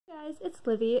guys, it's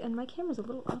Livy, and my camera's a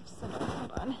little off center.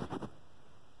 Hold on.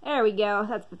 There we go.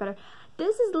 That's better.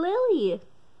 This is Lily.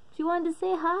 She wanted to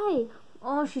say hi.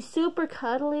 Oh, she's super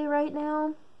cuddly right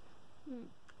now.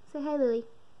 Say hi, Lily.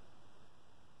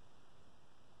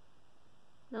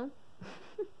 No?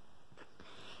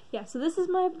 Yeah, so this is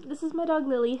my dog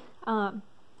Lily.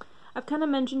 I've kind of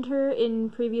mentioned her in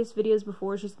previous videos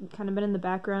before. She's kind of been in the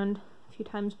background a few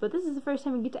times, but this is the first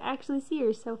time we get to actually see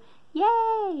her, so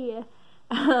yay!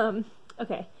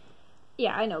 Okay.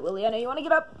 Yeah, I know, Lily. I know you want to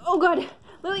get up. Oh god!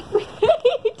 Lily,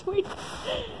 wait.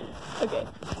 Okay.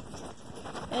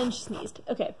 And she sneezed.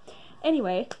 Okay.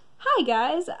 Anyway, hi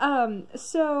guys.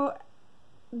 So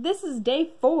this is day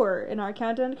 4 in our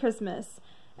countdown to Christmas,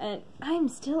 and I'm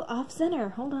still off center.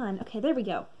 Hold on. Okay, there we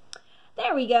go.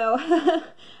 There we go.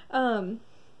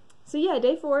 So yeah,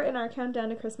 day 4 in our countdown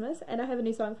to Christmas, and I have a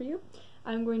new song for you.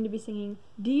 I'm going to be singing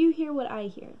Do You Hear What I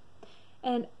Hear?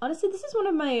 And honestly, this is one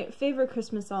of my favorite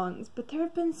Christmas songs, but there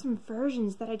have been some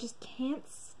versions that I just can't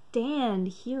stand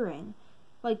hearing.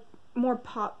 Like, more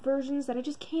pop versions that I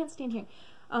just can't stand hearing.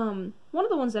 One of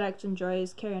the ones that I actually enjoy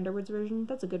is Carrie Underwood's version.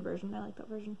 That's a good version. I like that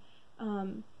version.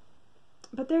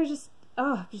 But they're just,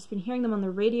 I've just been hearing them on the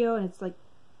radio, and it's like,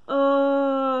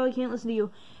 oh, I can't listen to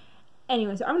you.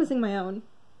 Anyway, so I'm gonna sing my own.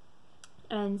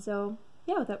 And so,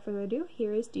 yeah, without further ado,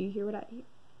 here is Do You Hear What I Hear?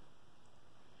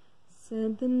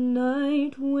 Said the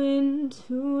night wind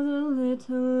to the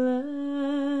little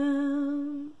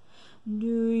lamb,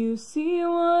 do you see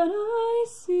what I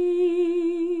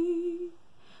see?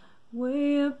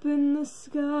 Way up in the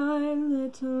sky,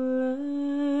 little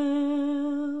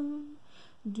lamb,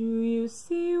 do you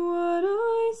see what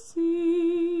I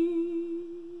see?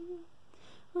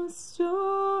 A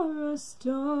star,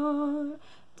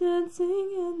 dancing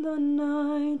in the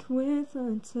night with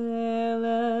a tail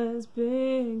as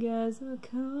big as a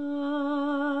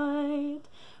kite,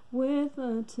 with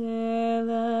a tail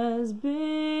as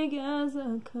big as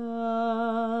a kite.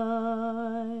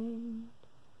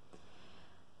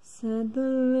 Said the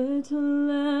little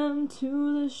lamb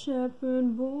to the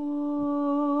shepherd boy,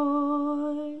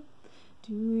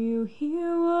 do you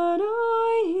hear what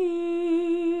I hear?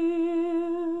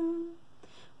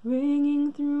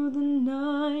 Ringing through the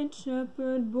night,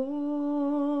 shepherd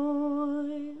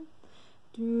boy,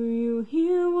 do you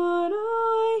hear what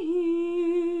I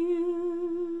hear?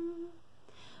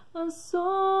 A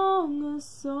song,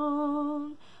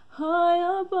 high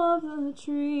above the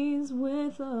trees,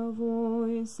 with a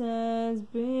voice as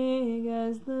big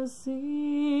as the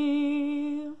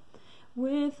sea,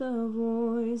 with a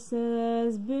voice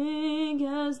as big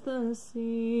as the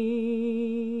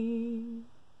sea.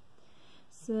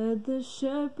 Said the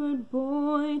shepherd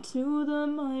boy to the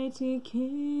mighty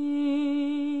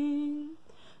king,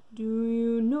 do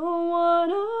you know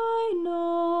what I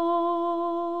know?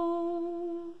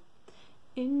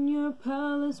 In your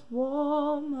palace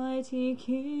wall, mighty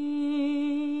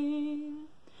king,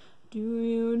 do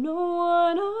you know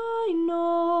what I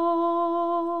know?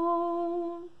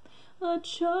 A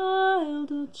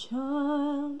child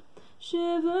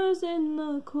shivers in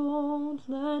the cold,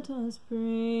 let us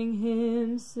bring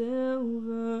him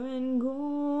silver and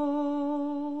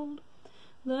gold.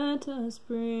 Let us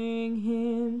bring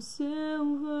him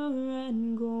silver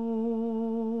and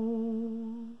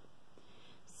gold.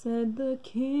 Said the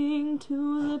king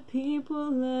to the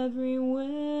people everywhere,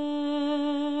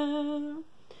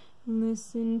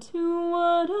 listen to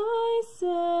what I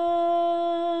say.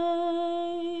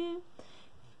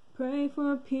 Pray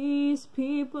for peace,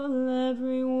 people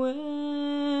everywhere.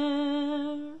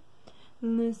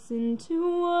 Listen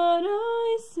to what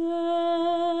I say.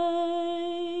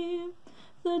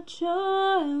 The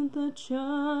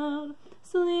child,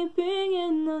 sleeping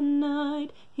in the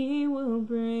night, he will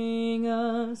bring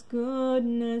us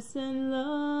goodness and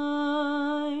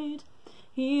light.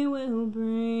 He will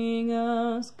bring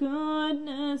us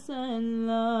goodness and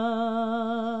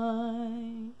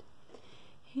light.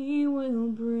 He will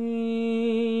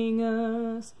bring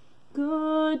us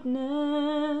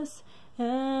goodness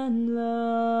and light.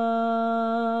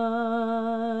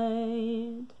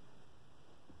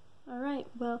 Alright,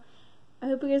 well, I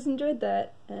hope you guys enjoyed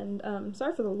that, and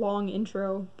sorry for the long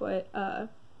intro, but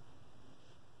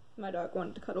my dog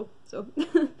wanted to cuddle, so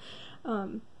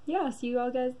yeah, see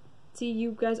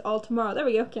you guys all tomorrow. There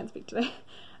we go, can't speak today.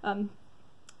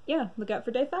 Yeah, look out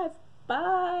for day 5.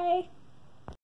 Bye!